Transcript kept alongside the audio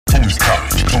Tony's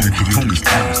touch. Tony's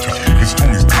touch. It's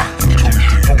Tony's touch.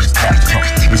 Tony's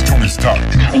touch. It's Tony's touch.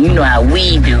 And you know how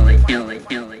we do it.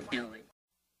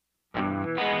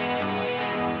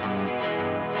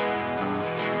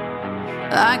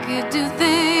 I could do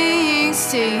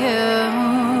things to you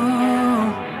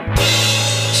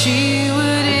she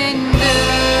wouldn't do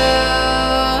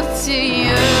to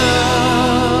you.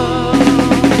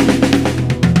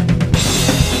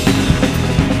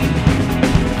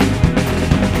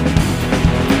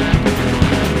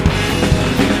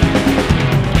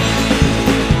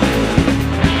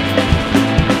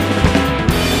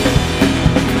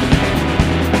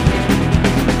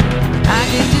 I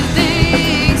could do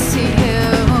things to you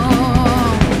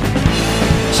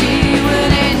she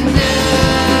wouldn't do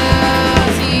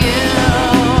to you.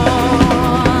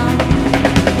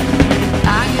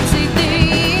 I could say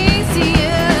things to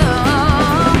you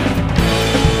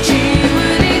she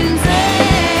wouldn't say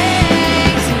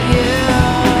to you.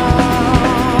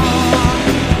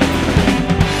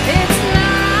 It's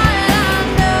not, I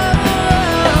know,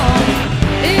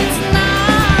 it's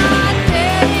not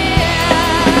fair.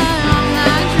 I'm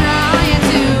not trying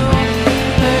to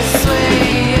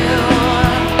persuade you.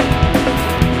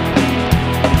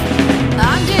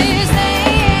 I'm just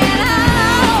saying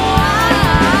how I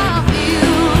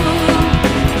feel.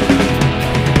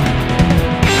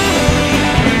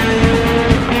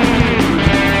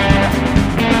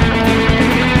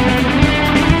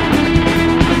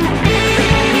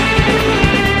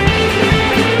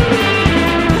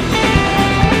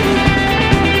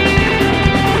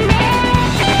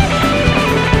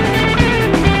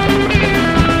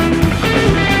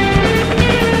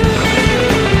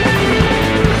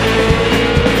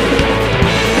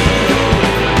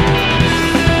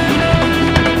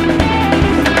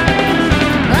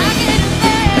 I get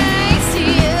thanks to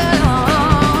you.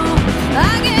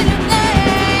 I get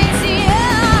thanks to you.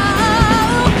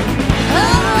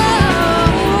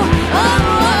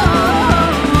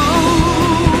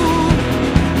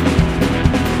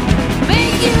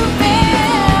 Make you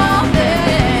feel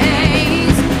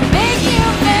things. Make you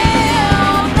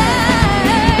feel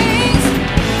things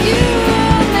you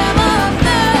never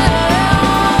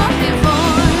felt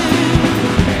before.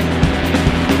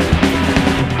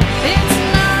 It's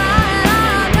not,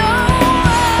 I know,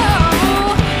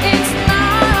 it's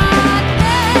not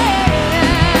fair.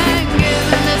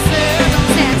 Given the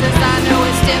circumstances, I know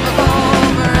it's difficult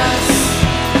for us.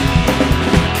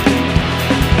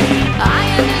 I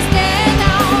understand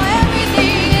how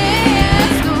everything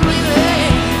is completely.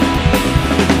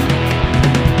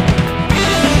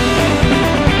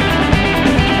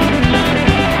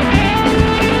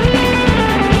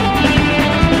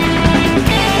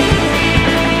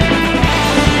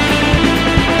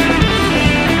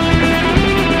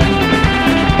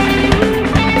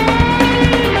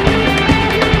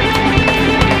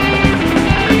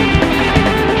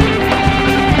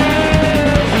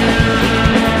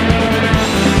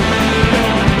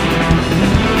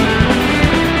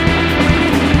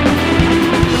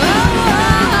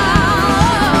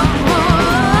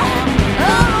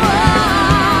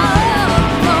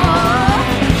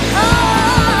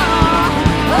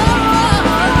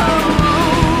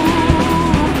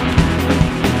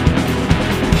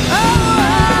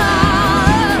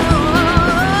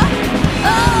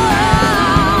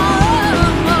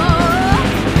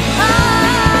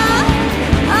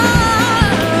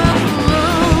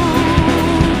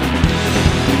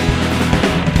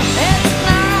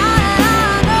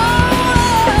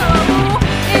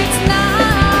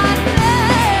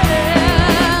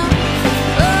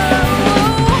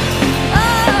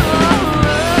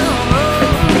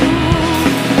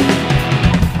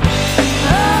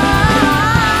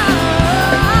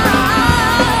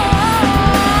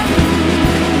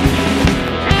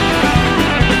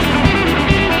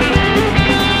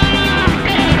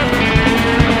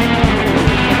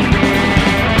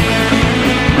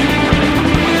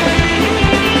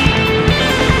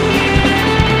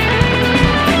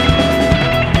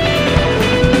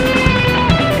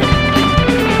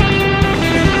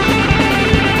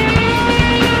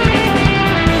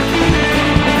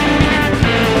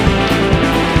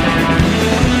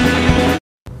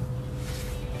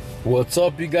 What's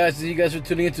up, you guys? You guys are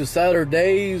tuning into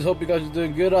Saturdaze. Hope you guys are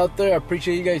doing good out there. I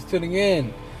appreciate you guys tuning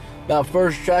in. That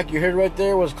first track you heard right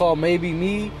there was called Maybe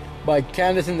Me by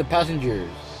Candace and the Passengers.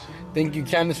 Thank you,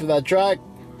 Candace, for that track.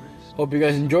 Hope you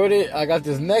guys enjoyed it. I got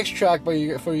this next track for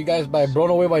you guys by Blown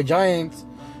Away by Giants.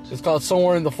 It's called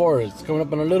Somewhere in the Forest. It's coming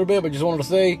up in a little bit, but just wanted to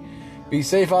say, be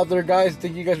safe out there, guys.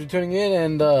 Thank you guys for tuning in,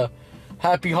 and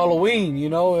happy Halloween.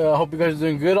 I hope you guys are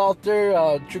doing good out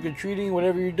there, trick-or-treating,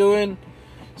 whatever you're doing.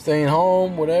 staying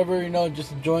home, whatever,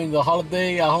 just enjoying the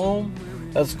holiday at home.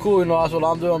 That's cool, that's what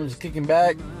I'm doing. I'm just kicking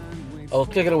back. I was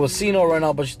kicking it with Sino right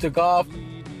now, but she took off.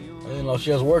 She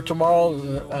has work tomorrow.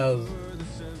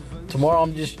 Tomorrow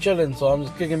I'm just chilling, so I'm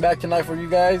just kicking back tonight for you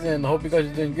guys, and hope you guys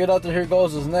are doing good out there. Here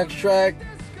goes this next track,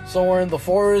 Somewhere in the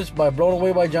Forest by Blown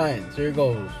Away by Giants. Here it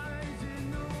goes.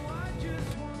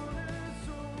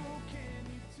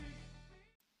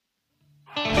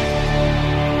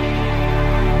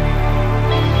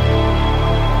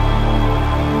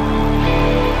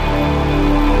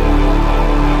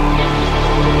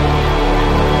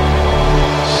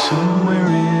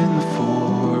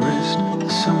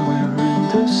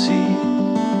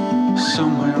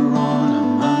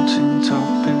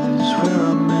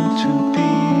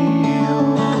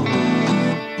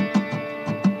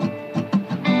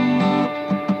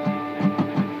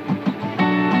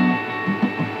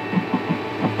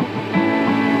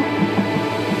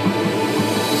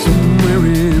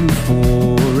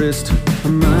 A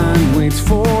man waits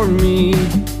for me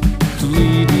to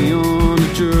lead me on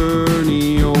a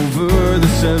journey over the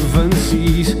seven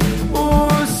seas, or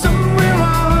somewhere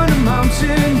on a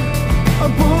mountain, a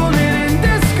bullet in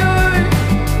the sky,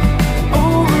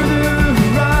 over the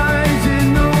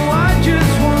horizon. No, I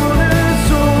just wanna.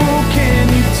 So can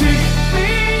you take me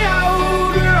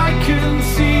out where I can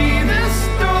see the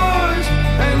stars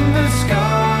and the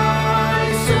sky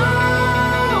so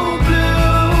blue?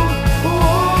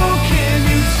 Oh, can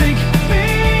you take me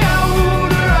out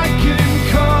where I can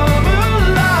come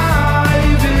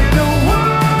alive in a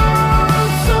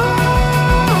world so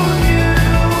new?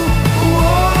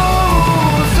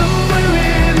 Oh, somewhere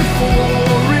in the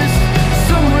forest,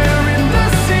 somewhere in the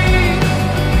sea,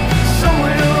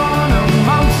 somewhere on a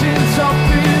mountain top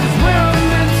is where I'm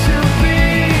meant to be.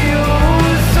 Oh,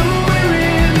 somewhere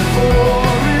in the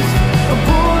forest, a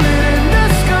bullet in the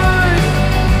sky,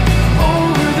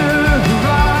 over the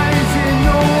horizon.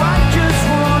 No, I just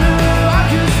wanna.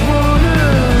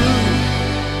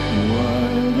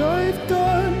 What I've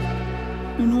done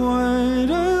and what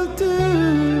I'll do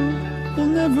will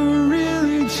never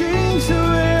really change the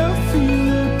way I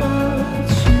feel about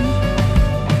you.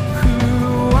 Who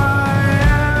I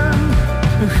am,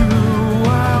 who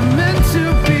I'm meant to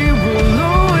be, will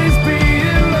always be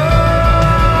in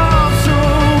love. So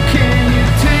can you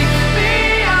take me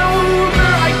out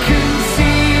where I can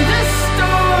see the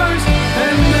stars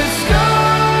and the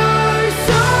sky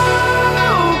so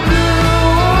blue?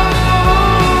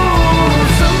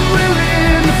 Somewhere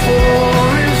in the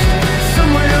forest,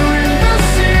 somewhere in the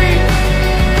sea,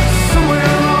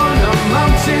 somewhere on a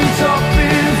mountain top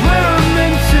is where I'm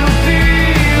meant to be.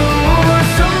 Oh,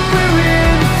 somewhere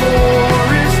in the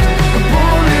forest, a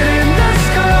bullet in the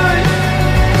sky,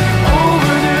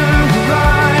 over the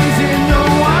horizon. No,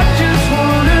 I just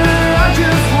wanna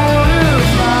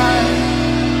fly.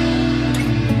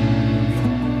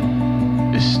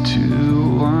 Ist du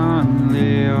an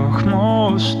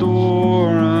Lech står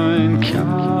en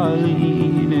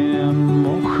kalinem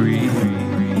och skit.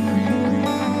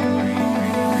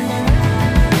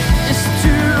 Ist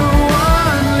du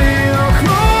an Lech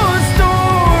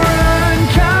står en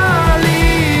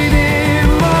kalinem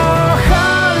och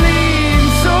halin.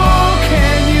 So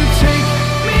can you take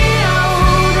me out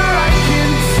where I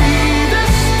can see the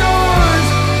stars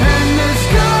and the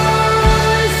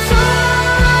sky so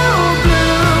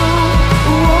blue?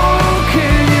 Oh,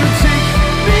 can you take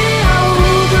me out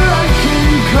where I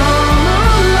can come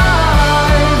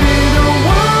alive in a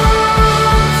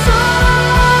world so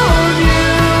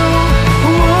new?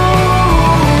 Oh,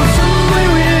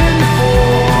 somewhere in the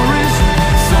forest,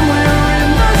 somewhere in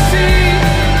the sea,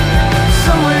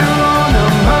 somewhere on a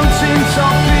mountain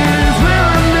top is where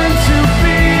I'm meant to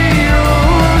be.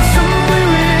 Oh,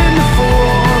 somewhere in the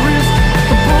forest,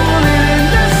 a bullet in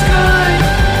the sky,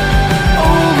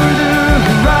 over the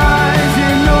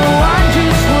horizon. No, I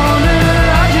just wanna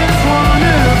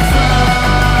fly. I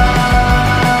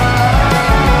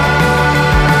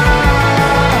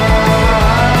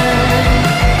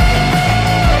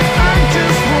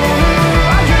just wanna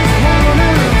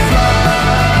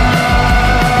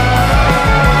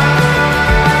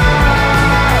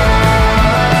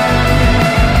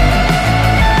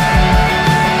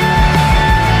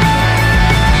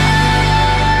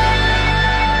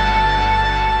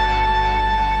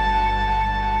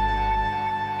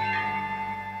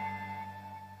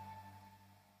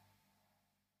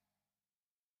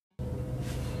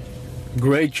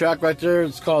Great track right there.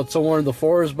 It's called Somewhere in the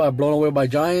Forest by Blown Away by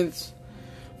Giants.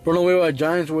 Blown Away by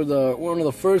Giants were one of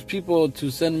the first people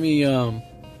to send me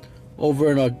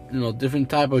over in a different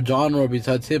type of genre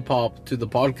besides hip hop to the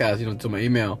podcast, to my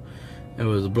email. It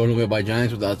was Blown Away by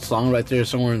Giants with that song right there,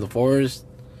 Somewhere in the Forest.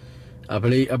 I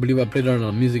believe I played it on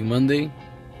a Music Monday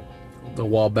a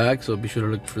while back, so be sure to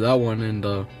look for that one. And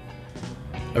I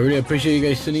really appreciate you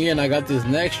guys tuning in. I got this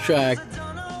next track.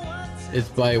 It's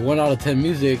by 1 out of 10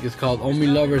 Music. It's called Only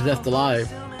Lovers Left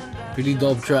Alive. Pretty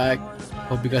dope track.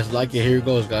 Hope you guys like it. Here it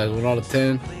goes, guys. 1 out of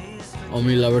 10.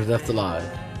 Only Lovers Left Alive.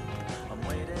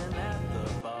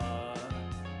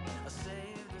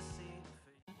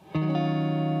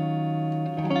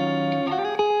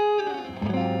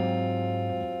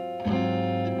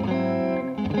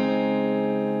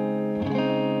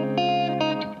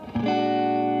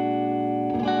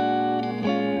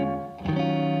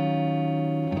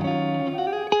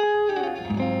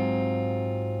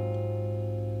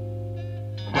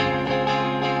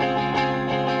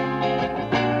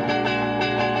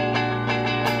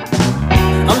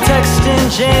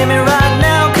 Jamie right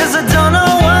now, cause I don't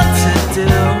know what to do.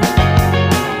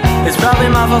 It's probably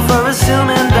my fault for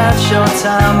assuming that your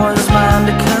time was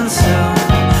mine to consume.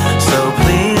 So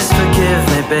please forgive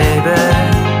me, baby,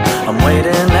 I'm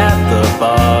waiting at the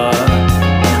bar.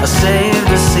 I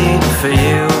saved a seat for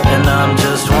you, and I'm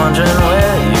just wondering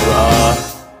where you are.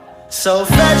 So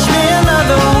fetch me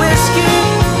another whiskey,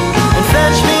 and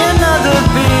fetch me another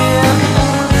beer.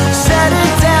 Set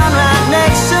it down right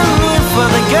next to me for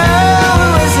the girl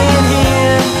who isn't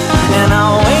here. And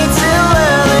I'll wait till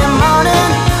early morning,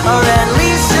 or at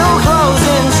least till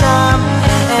closing time.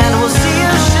 And we'll see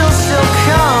if she'll still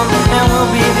come, and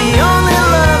we'll be the only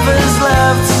lovers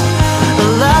left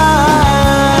alive.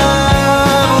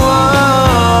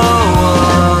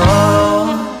 Whoa.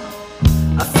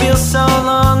 I feel so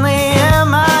lonely.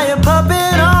 Am I a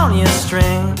puppet on your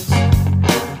strings?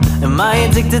 Am I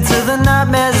addicted to the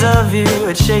nightmares of you,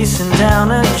 or chasing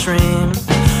down a dream?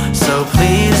 So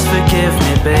please forgive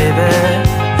me, baby,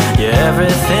 you're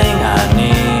everything I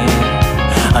need.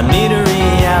 I need a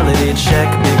reality check,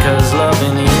 because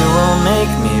loving you will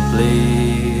make me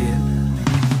bleed.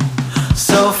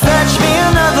 So fetch me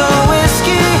another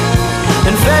whiskey,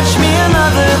 and fetch me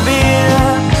another beer.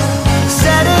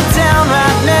 Set it down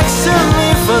right next to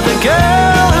me for the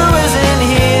girl who isn't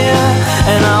here.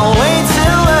 And I'll wait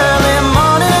till early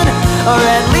morning, or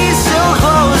at least till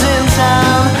closing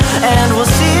time. And we'll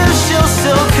see if she'll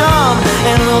still come,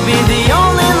 and we'll be the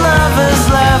only lovers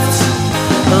left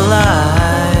alive.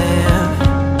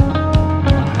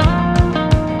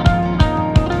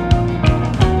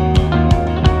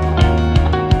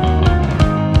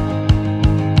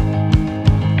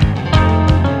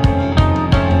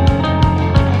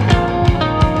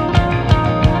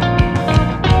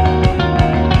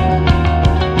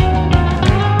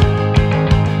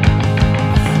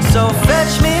 So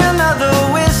fetch me another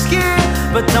whiskey,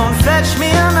 but don't fetch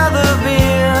me another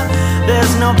beer.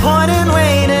 There's no point in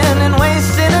waiting and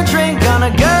wasting a drink on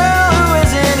a girl who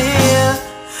isn't here.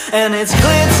 And it's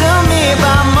clear to me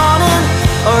by morning,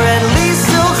 or at least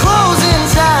till closing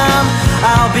time,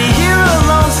 I'll be here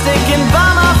alone, sticking by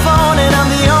my phone, and I'm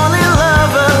the only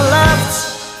lover left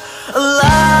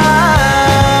alive.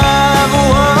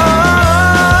 Whoa.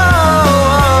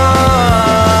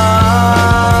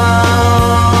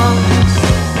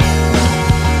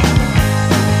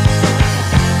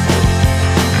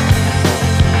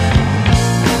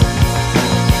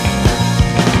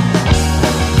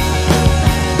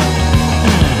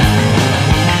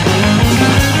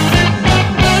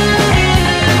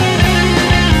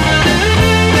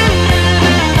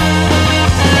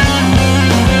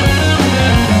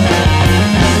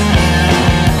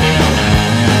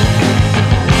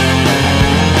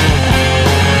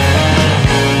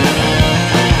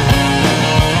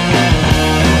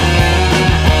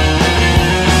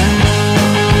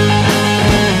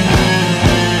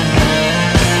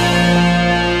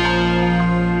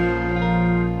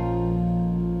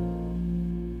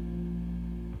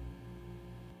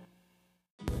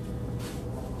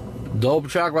 Dope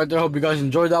track right there. Hope you guys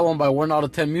enjoyed that one by 1 out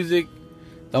of 10 Music.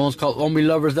 That one's called Only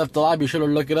Lovers Left Alive. Be sure to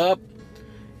look it up.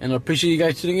 And I appreciate you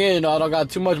guys tuning in. I don't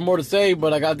got too much more to say,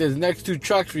 but I got this next two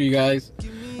tracks for you guys.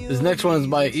 This next one is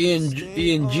by Ian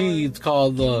G. It's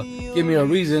called Give Me a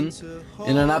Reason.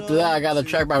 And then after that, I got a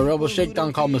track by Rebel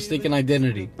Shakedown called Mistaken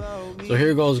Identity. So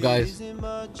here goes, guys.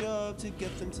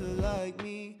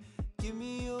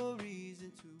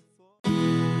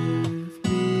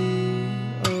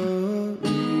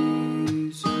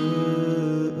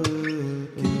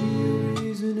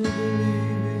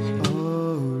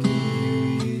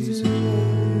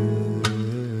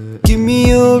 Give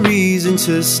me a reason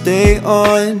to stay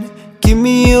on. Give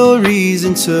me a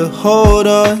reason to hold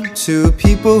on to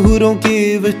people who don't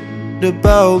give a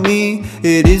about me.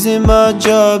 It isn't my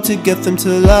job to get them to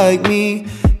like me.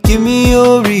 Give me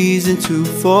your reason to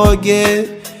forget.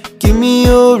 Give me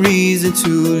your reason to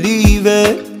leave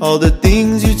it. All the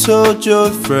things you told your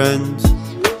friends,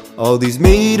 all these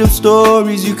made up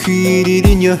stories you created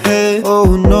in your head.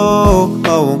 Oh no,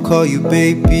 I won't call you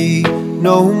baby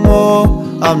no more.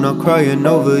 I'm not crying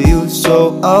over you,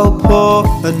 so I'll pour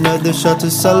another shot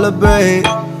to celebrate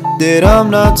that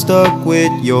I'm not stuck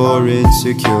with your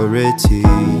insecurities.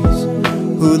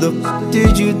 Who the f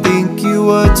did you think you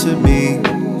were to me?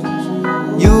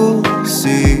 You'll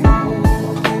see.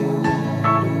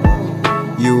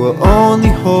 You were only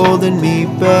holding me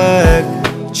back.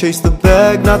 Chase the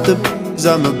bag, not the b****s.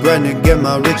 I'm a grind to get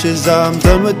my riches. I'm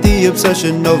done with the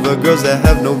obsession over girls that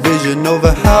have no vision,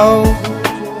 over how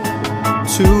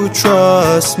to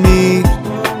trust me.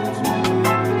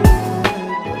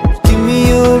 Give me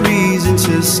your reason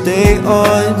to stay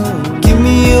on. Give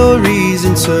me your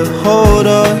reason to hold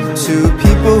on to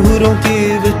people who don't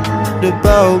give a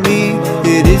about me.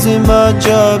 It isn't my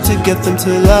job to get them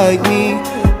to like me.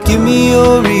 Give me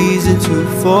your reason to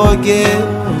forget.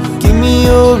 Give me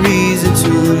your reason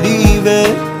to leave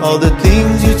it. All the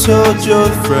things you told your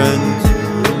friends,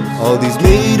 all these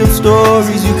made up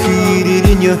stories you created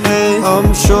in your head.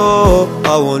 I'm sure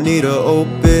I won't need to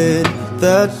open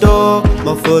that door.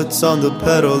 My foot's on the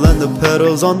pedal and the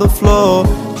pedal's on the floor.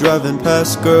 Driving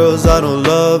past girls I don't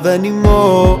love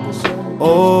anymore.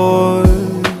 Or,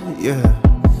 yeah.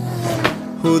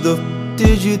 Who the f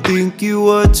did you think you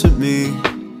were to me?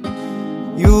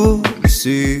 You'll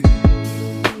see.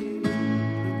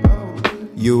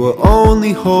 You were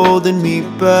only holding me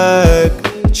back.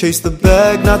 Chase the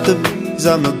bag, not the b****s.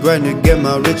 I'm a grind to get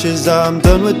my riches. I'm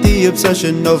done with the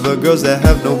obsession over girls that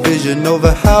have no vision,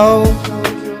 over how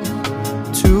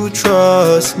to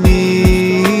trust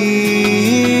me.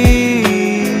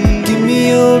 Give me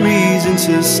your reason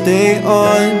to stay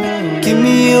on. Give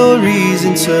me your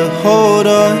reason to hold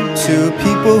on to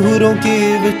people who don't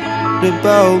give a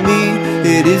about me.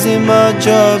 It isn't my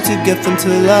job to get them to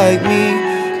like me.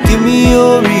 Give me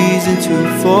your reason to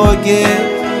forget.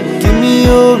 Give me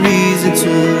your reason to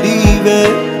leave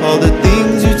it. All the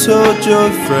things you told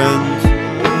your friends,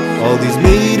 all these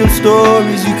made up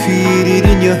stories you created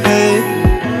in your head.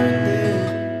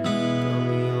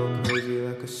 Crazy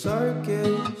like a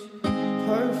circus,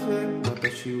 perfect. Not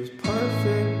that she was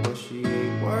perfect, but she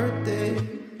ain't worth it.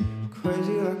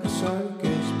 Crazy like a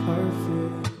circus,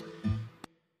 perfect.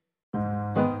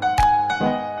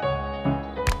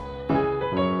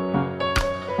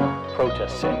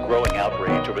 Protests and growing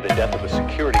outrage over the death of a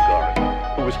security guard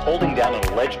who was holding down an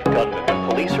alleged gunman. When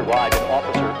police arrived, an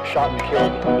officer shot and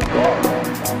killed the guard.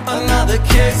 Another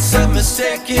case of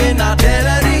mistaken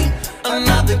identity.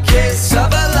 Another case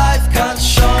of a life cut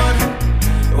short.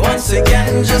 Once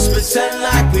again, just pretend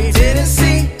like we didn't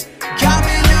see. Got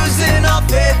me losing all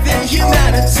faith in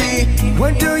humanity.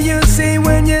 What do you see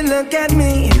when you look at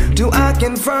me? Do I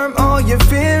confirm all your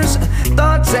fears,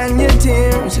 thoughts and your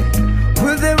tears?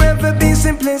 Will there ever be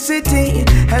simplicity?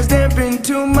 Has there been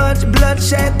too much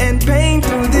bloodshed and pain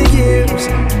through the years?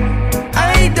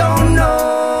 I don't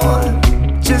know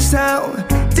just how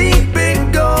deep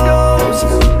it goes,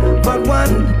 but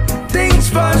one thing's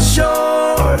for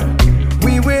sure: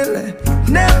 we will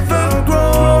never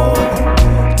grow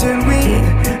till we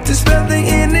dispel the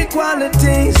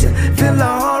inequalities, fill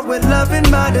our heart with love and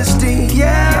modesty.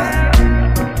 Yeah.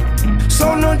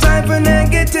 So no time for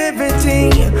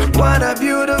negativity. What a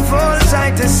beautiful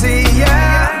sight to see,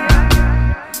 yeah.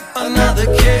 Another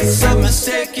case of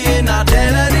mistaken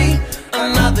identity.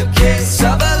 Another case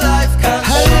of a life cut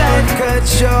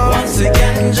short. Once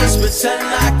again, just pretend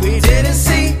like we didn't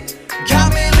see.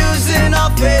 Got me losing all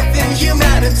faith in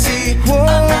humanity.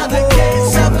 Another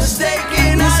case of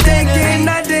mistaken identity.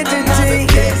 Another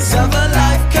case of a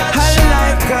life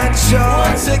cut short.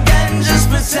 Once again, just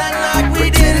pretend like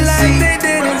we didn't see.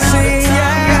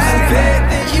 Losing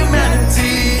faith in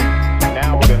humanity. Now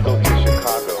we're going to go to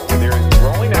Chicago, where there is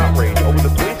growing outrage over the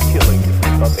police killing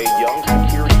of a young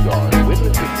security guard.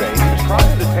 Witnesses say he was trying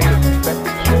to detain a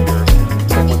suspected shooter,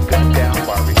 but was gunned down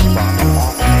by responding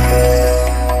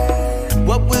officers.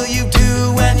 What will you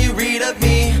do when you read of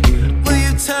me? Will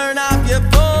you turn off your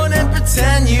phone and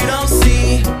pretend you don't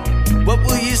see? What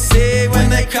will you say when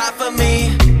they cry for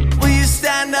me? Will you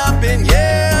stand up and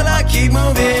yell like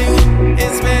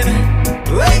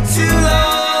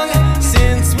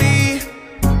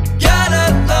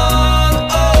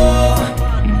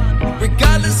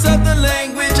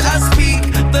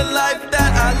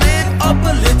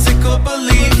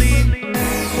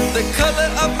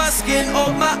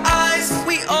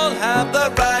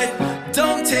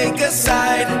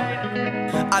aside.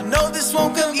 I know this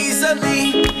won't come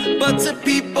easily, but to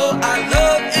people I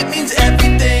love, it means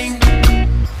everything.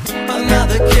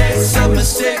 Another case of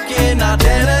mistaken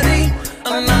identity.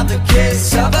 Another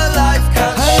case of a life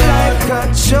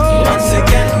cut short. Once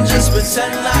again, just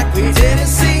pretend like we didn't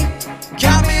see.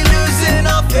 Got me losing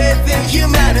all faith in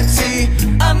humanity.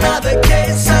 Another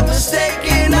case of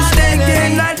mistaken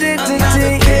identity.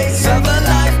 Another case of a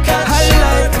life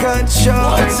cut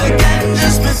short. Once again,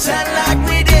 just pretend like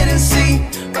we didn't see.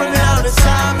 Run out of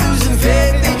time, losing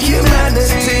faith in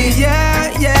humanity.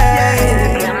 Yeah, yeah.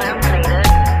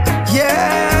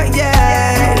 Yeah,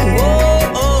 yeah.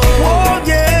 Oh, oh, Oh,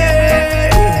 yeah.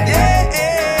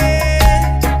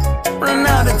 yeah. Run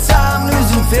out of time,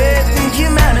 losing faith in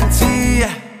humanity.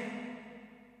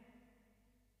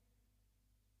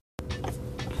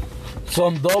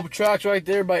 Some dope tracks right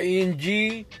there by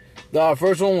EMG. The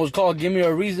first one was called Give Me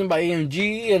a Reason by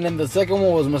EMG, and then the second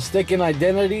one was Mistaken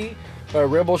Identity by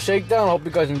Rebel Shakedown. I hope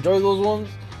you guys enjoy those ones.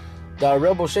 The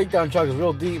Rebel Shakedown track is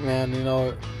real deep, man. You know,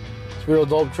 it's a real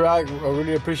dope track. I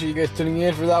really appreciate you guys tuning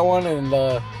in for that one. And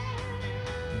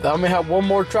I may have one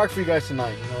more track for you guys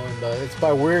tonight. You know, and it's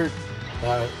by Weird.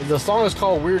 The song is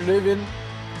called Weird Living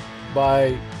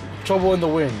by Trouble in the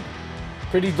Wind.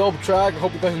 Pretty dope track.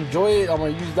 Hope you guys enjoy it. I'm gonna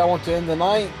use that one to end the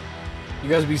night. You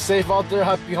guys be safe out there.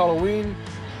 Happy Halloween.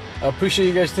 I appreciate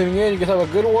you guys tuning in. You guys have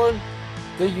a good one.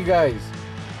 Thank you guys.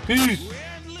 Peace.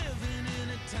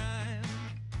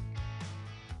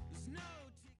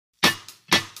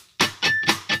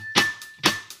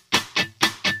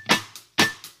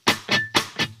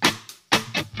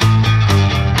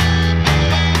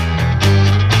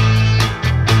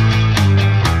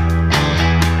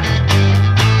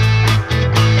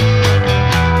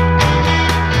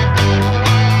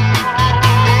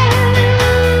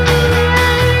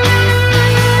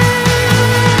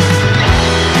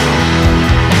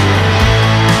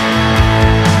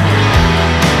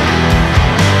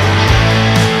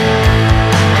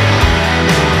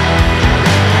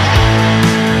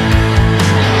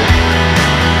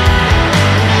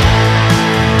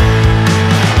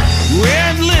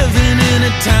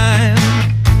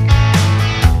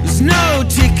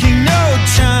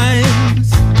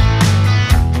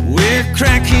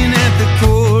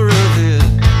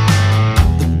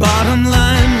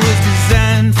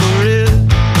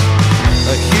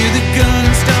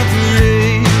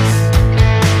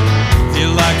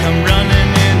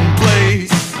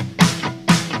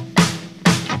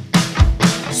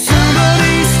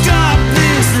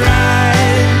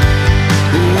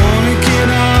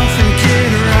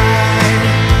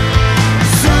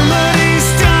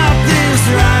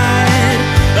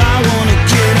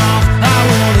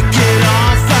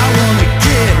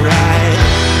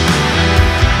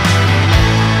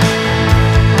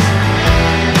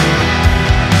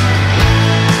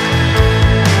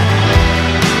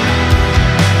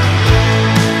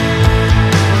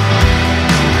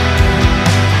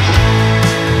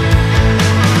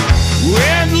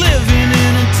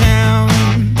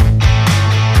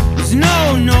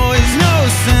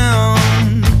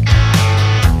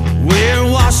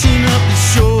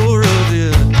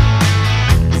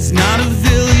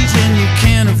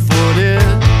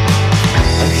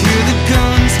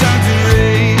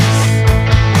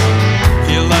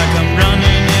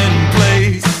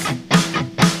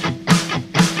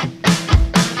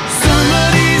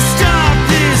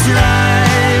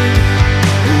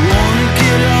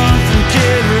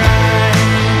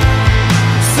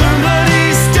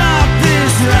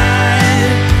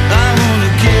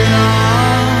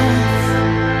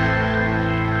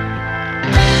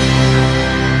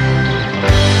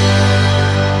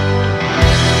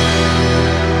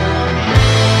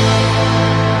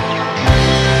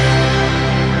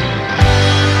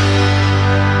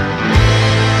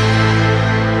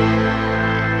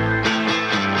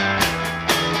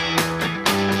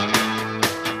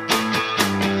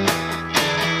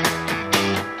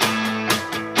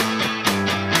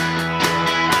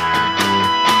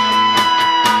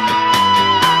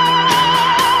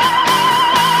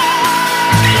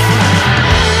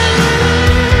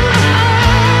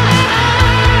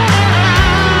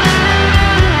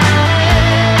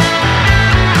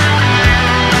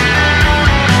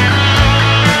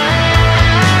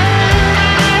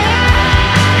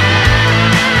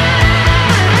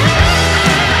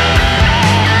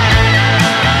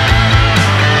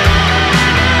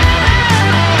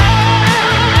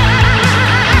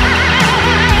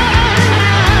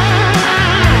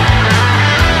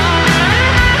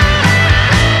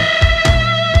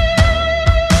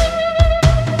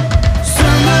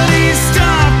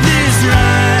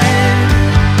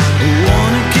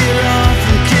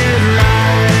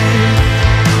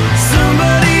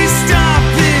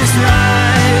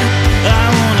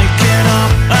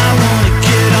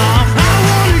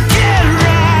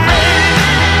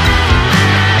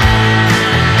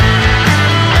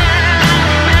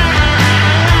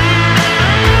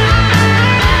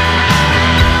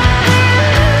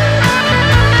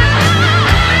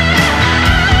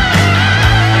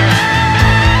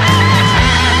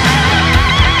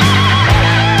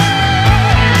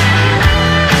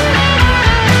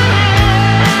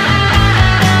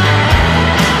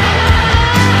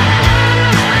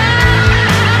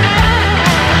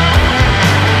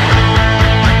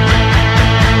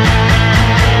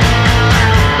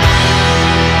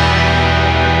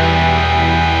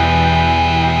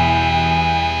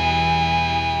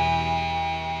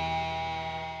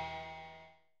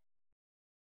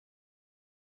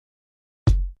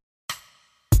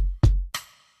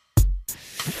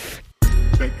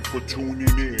 for tuning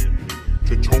in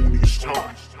to Tony's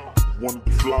Talk, one of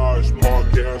the flyest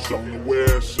podcasts on the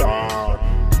west side.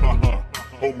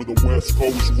 Home of the West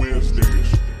Coast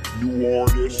Wednesdays. New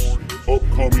artists,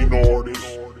 upcoming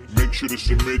artists. Make sure to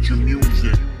submit your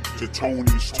music to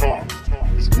Tony's Talk,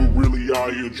 cause we're really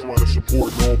out here trying to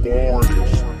support local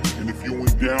artists. And if you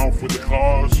ain't down for the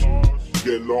cause,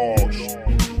 get lost.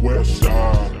 West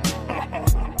side.